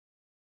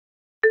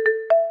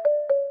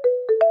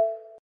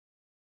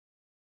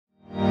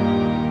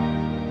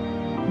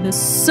the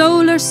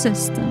solar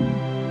system.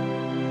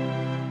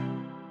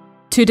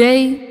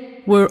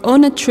 Today, we're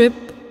on a trip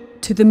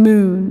to the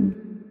moon.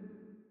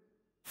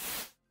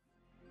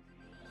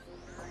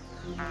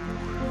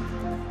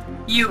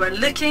 You are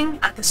looking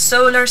at the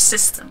solar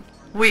system.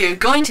 We are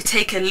going to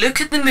take a look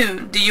at the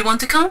moon. Do you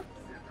want to come?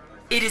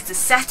 It is the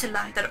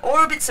satellite that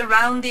orbits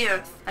around the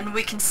Earth, and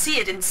we can see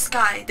it in the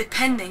sky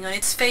depending on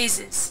its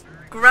phases.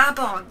 Grab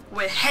on,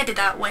 we're headed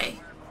that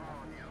way.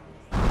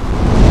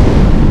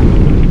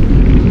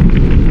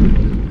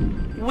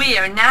 We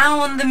are now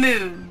on the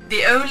moon,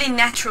 the only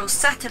natural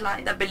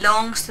satellite that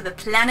belongs to the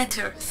planet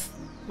Earth.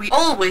 We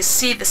always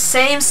see the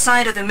same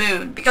side of the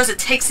moon because it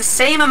takes the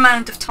same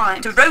amount of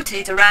time to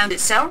rotate around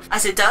itself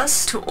as it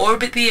does to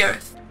orbit the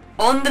Earth.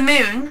 On the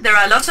moon, there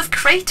are a lot of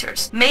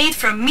craters made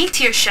from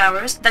meteor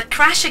showers that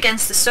crash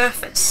against the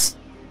surface.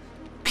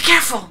 Be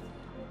careful!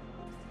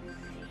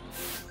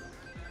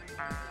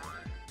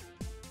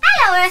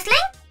 Hello,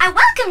 Earthling! I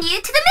welcome you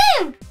to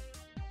the moon!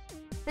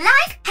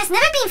 Life has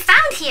never been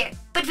found here,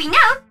 but we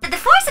know that the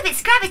force of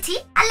its gravity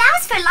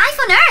allows for life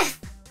on Earth.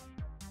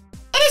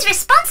 It is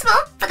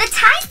responsible for the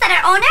tides that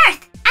are on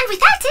Earth, and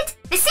without it,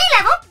 the sea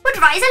level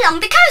would rise along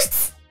the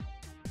coasts.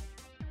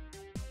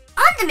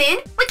 On the moon,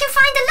 we can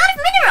find a lot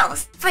of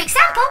minerals, for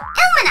example,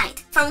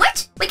 ilmenite, from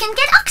which we can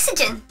get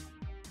oxygen.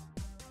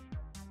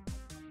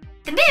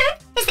 The moon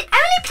is the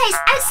only place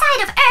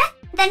outside of Earth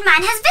that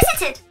man has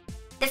visited.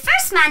 The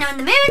first man on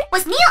the moon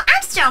was Neil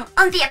Armstrong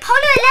on the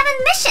Apollo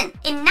 11 mission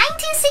in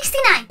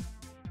 1969.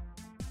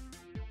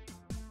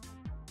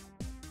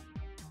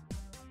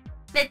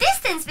 The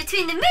distance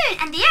between the moon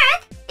and the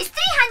Earth is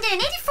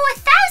 384,400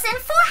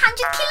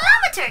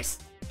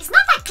 kilometers. It's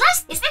not that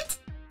close, is it?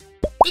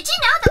 Did you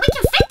know that we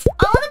can fit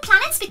all the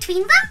planets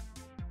between them?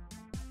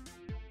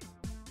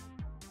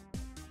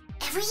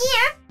 Every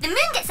year, the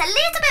moon gets a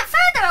little bit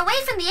further away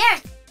from the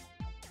Earth.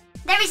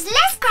 There is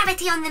less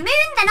gravity on the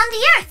moon than on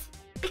the Earth.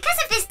 Because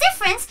of this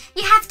difference,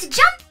 you have to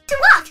jump to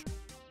walk.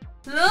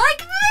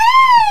 Like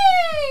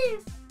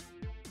this!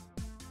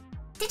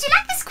 Did you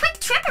like this quick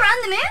trip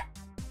around the moon?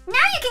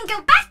 Now you can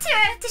go back to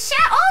Earth to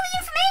share all the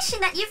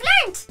information that you've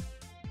learned.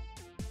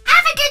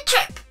 Have a good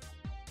trip!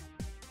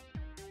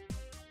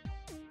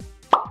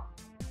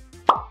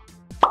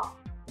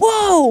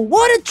 Whoa,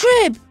 what a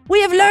trip! We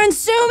have learned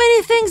so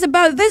many things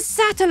about this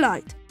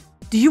satellite.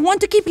 Do you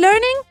want to keep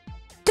learning?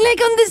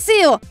 Click on the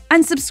seal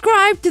and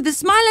subscribe to the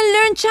Smile and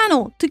Learn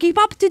channel to keep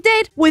up to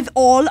date with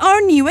all our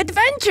new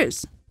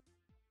adventures.